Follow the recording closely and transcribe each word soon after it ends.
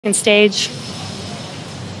stage.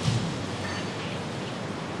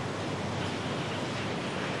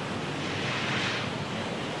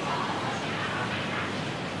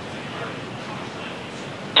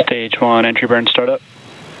 Stage 1 entry burn startup.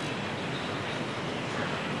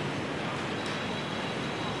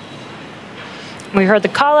 We heard the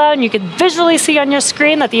call out, and you can visually see on your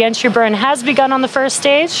screen that the entry burn has begun on the first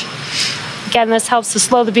stage. Again, this helps to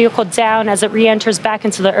slow the vehicle down as it re-enters back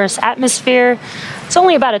into the Earth's atmosphere. It's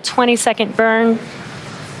only about a 20-second burn.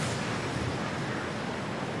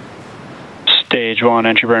 Stage 1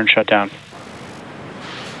 entry burn shut down.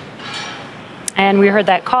 And we heard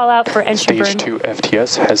that call out for entry burn. Stage 2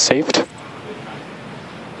 FTS has saved.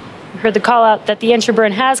 We heard the call out that the entry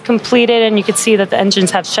burn has completed, and you can see that the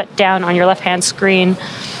engines have shut down on your left-hand screen.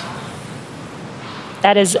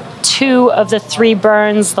 That is 2 of the 3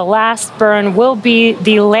 burns. The last burn will be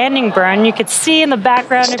the landing burn. You can see in the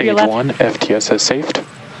background of your left. Stage 1 FTS has saved.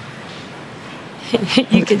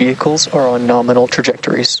 The vehicles are on nominal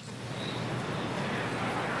trajectories.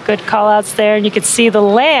 Good call outs there, and you can see the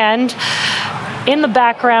land in the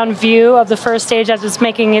background view of the first stage as it's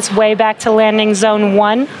making its way back to landing zone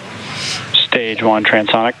 1. Stage 1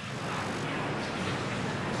 transonic.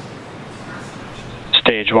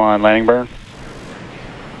 Stage 1 landing burn.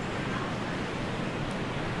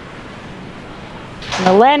 And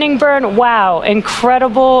the landing burn, wow,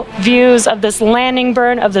 incredible views of this landing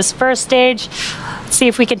burn of this first stage. Let's see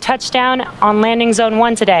if we can touch down on landing zone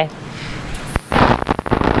 1 today.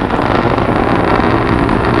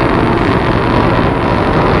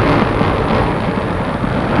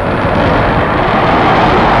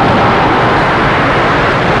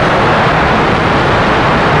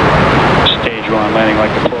 Landing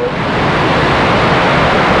like deployed.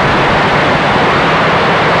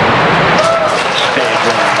 Stage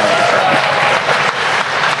 1 landing.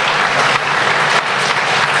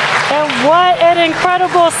 And what an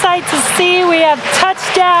incredible sight to see. We have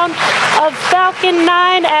touchdown of Falcon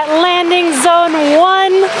 9 at landing zone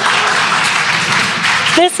 1.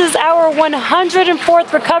 This is our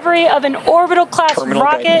 104th recovery of an orbital class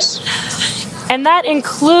rocket. Guidance. And that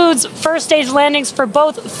includes first stage landings for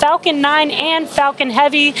both Falcon 9 and Falcon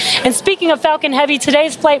Heavy. And speaking of Falcon Heavy,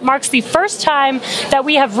 today's flight marks the first time that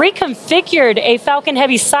we have reconfigured a Falcon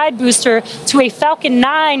Heavy side booster to a Falcon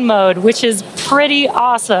 9 mode, which is pretty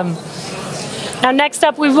awesome. Now, next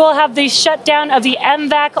up, we will have the shutdown of the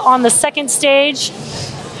MVAC on the second stage.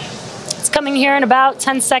 It's coming here in about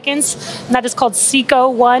 10 seconds, and that is called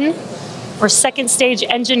SECO-1, or second stage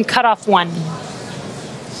engine cutoff 1.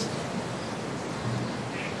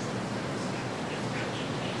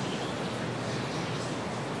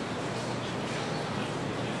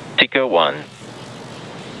 SECO-1.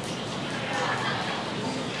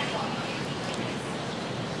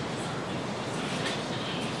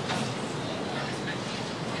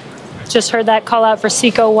 Just heard that call out for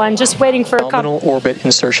SECO-1, just waiting for Nominal orbit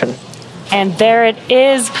insertion. And there it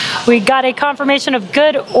is. We got a confirmation of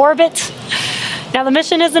good orbit. Now, the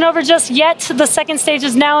mission isn't over just yet. The second stage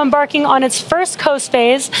is now embarking on its first coast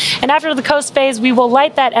phase. And after the coast phase, we will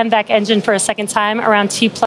light that MVAC engine for a second time around T+.